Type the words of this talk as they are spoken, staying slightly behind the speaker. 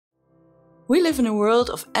We live in a world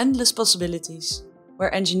of endless possibilities,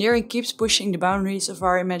 where engineering keeps pushing the boundaries of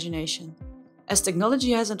our imagination. As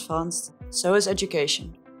technology has advanced, so has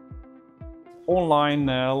education. Online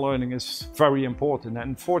learning is very important,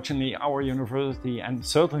 and fortunately our university and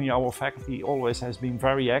certainly our faculty always has been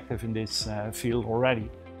very active in this field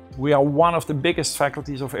already. We are one of the biggest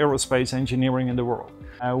faculties of aerospace engineering in the world.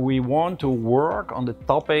 We want to work on the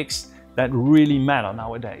topics that really matter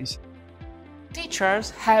nowadays.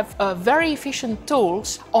 Teachers have very efficient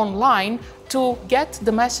tools online to get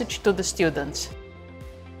the message to the students.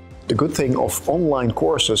 The good thing of online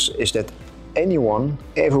courses is that anyone,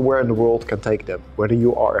 everywhere in the world can take them. Whether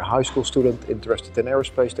you are a high school student interested in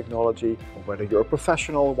aerospace technology, or whether you're a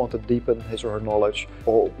professional who wants to deepen his or her knowledge,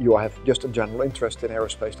 or you have just a general interest in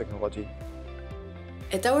aerospace technology.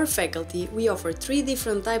 At our faculty, we offer 3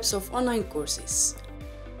 different types of online courses.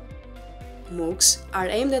 MOOCs are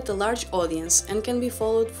aimed at a large audience and can be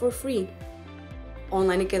followed for free.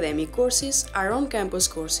 Online academic courses are on-campus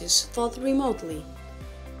courses taught remotely.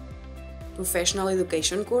 Professional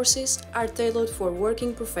education courses are tailored for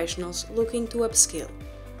working professionals looking to upskill.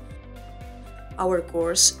 Our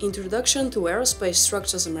course, Introduction to Aerospace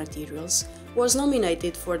Structures and Materials, was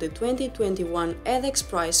nominated for the 2021 edX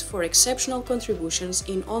Prize for exceptional contributions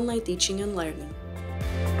in online teaching and learning.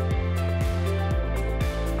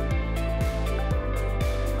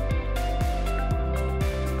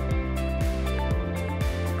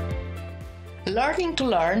 Learning to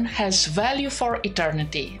learn has value for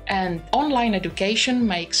eternity, and online education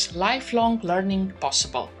makes lifelong learning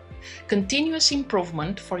possible. Continuous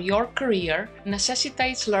improvement for your career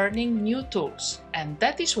necessitates learning new tools, and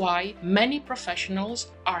that is why many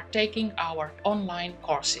professionals are taking our online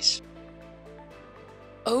courses.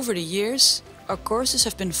 Over the years, our courses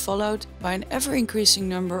have been followed by an ever-increasing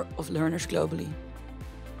number of learners globally.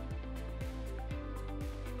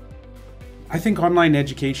 I think online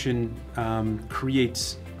education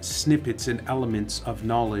creates snippets and elements of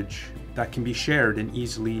knowledge that can be shared and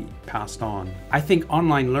easily passed on. I think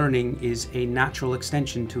online learning is a natural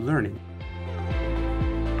extension to learning.